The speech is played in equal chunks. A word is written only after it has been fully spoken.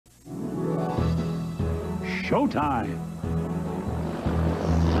Showtime.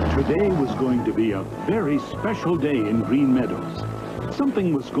 Today was going to be a very special day in Green Meadows.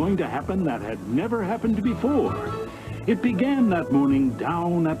 Something was going to happen that had never happened before. It began that morning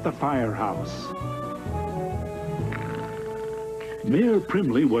down at the Firehouse. Mayor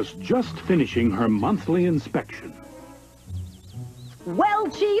Primley was just finishing her monthly inspection. Well,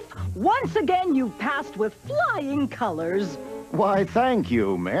 Chief, once again you've passed with flying colors. Why, thank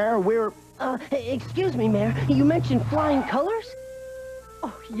you, Mayor. Excuse me, Mayor. You mentioned flying colors?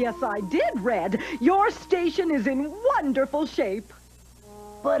 Oh, yes, I did, Red. Your station is in wonderful shape.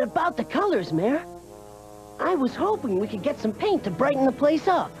 But about the colors, Mayor, I was hoping we could get some paint to brighten the place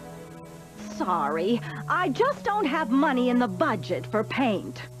up. Sorry, I just don't have money in the budget for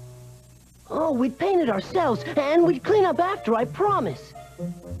paint. Oh, we'd paint it ourselves, and we'd clean up after, I promise.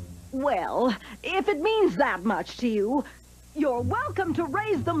 Well, if it means that much to you, you're welcome to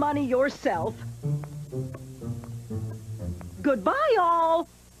raise the money yourself. Goodbye, all.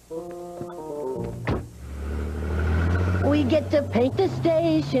 We get to paint the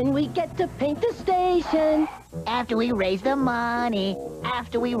station, we get to paint the station. After we raise the money,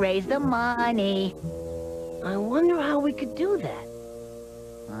 after we raise the money. I wonder how we could do that.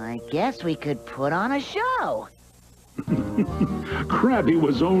 I guess we could put on a show. Krabby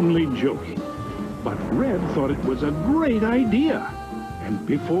was only joking, but Red thought it was a great idea. And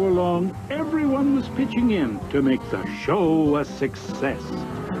before long, everyone was pitching in to make the show a success.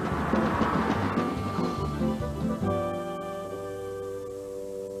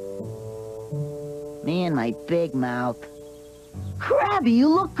 Me and my big mouth. Krabby, you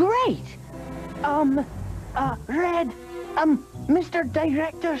look great. Red, Mr.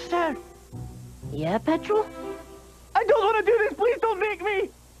 Director, sir. Yeah, Petrol? I don't want to do this. Please don't make me.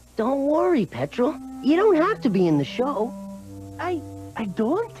 Don't worry, Petrol. You don't have to be in the show. I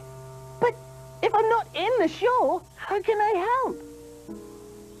don't? But if I'm not in the show, how can I help?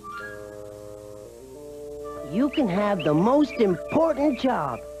 You can have the most important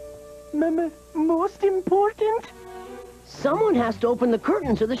job. Most important? Someone has to open the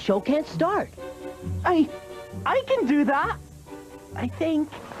curtains or the show can't start. I can do that. I think.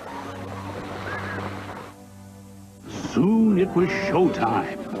 Soon it was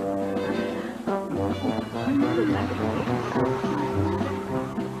showtime.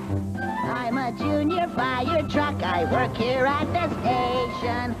 I'm a junior fire truck. I work here at the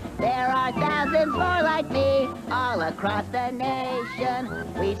station. There are thousands more like me all across the nation.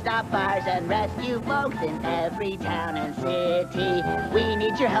 We stop fires and rescue folks in every town and city. We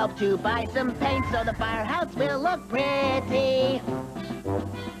need your help to buy some paint so the firehouse will look pretty.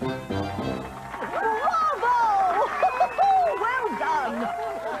 Bravo! Well done!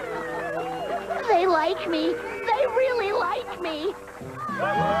 They like me. They really like me.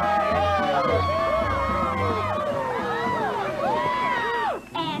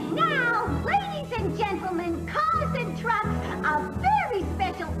 And now, ladies and gentlemen, cars and trucks, a very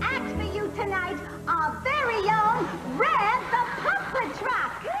special act for you tonight, our very own Red the Pumper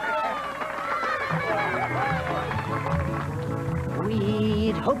Truck.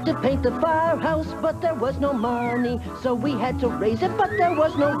 We'd hoped to paint the firehouse, but there was no money. So we had to raise it, but there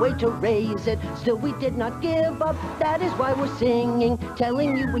was no way to raise it. Still, we did not give up. That is why we're singing,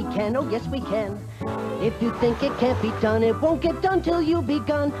 telling you we can, oh yes we can. If you think it can't be done, it won't get done till you've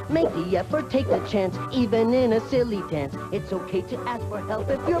begun. Make the effort, take the chance, even in a silly dance. It's okay to ask for help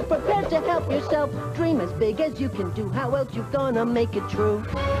if you're prepared to help yourself. Dream as big as you can do, how else you gonna make it true?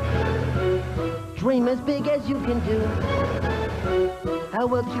 Dream as big as you can do. How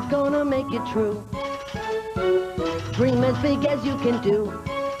else you gonna make it true? Dream as big as you can do.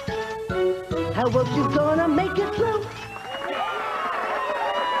 How else you gonna make it true?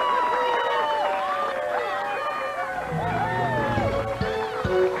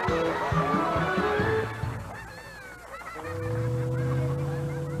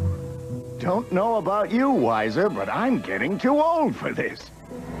 Don't know about you, Wiser, but I'm getting too old for this.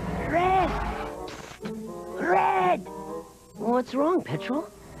 Red! Red! What's wrong, Petrol?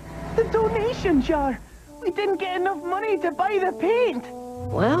 The donation jar. We didn't get enough money to buy the paint.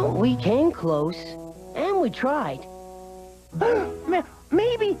 Well, we came close, and we tried.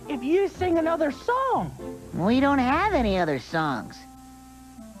 Maybe if you sing another song. We don't have any other songs.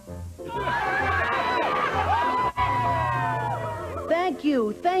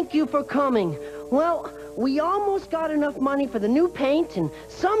 Thank you for coming. Well, we almost got enough money for the new paint, and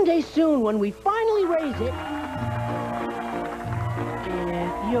someday soon, when we finally raise it...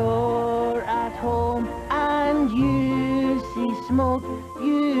 If you're at home and you see smoke,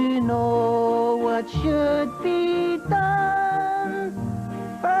 you know what should be done.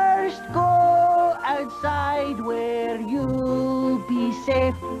 First go outside hide where you'll be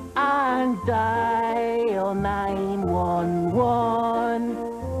safe and dial 911.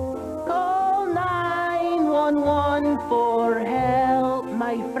 Call 911 for help,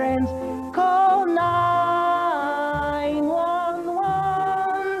 my friends. Call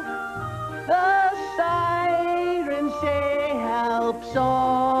 911. The sirens say help's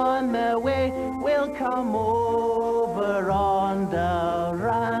on the way. We'll come over on the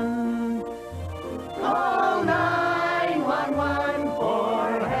run. Call 911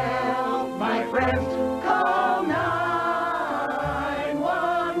 for help, my friends. Call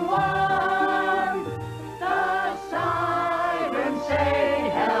 911. The sirens say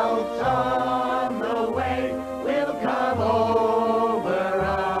help's on the way. We'll come over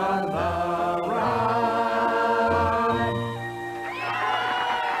on the run.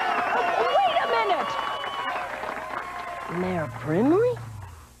 Wait a minute! Mayor Brimley?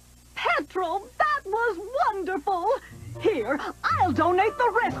 Petrol, that was wonderful! Here, I'll donate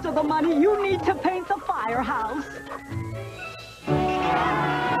the rest of the money you need to paint the firehouse.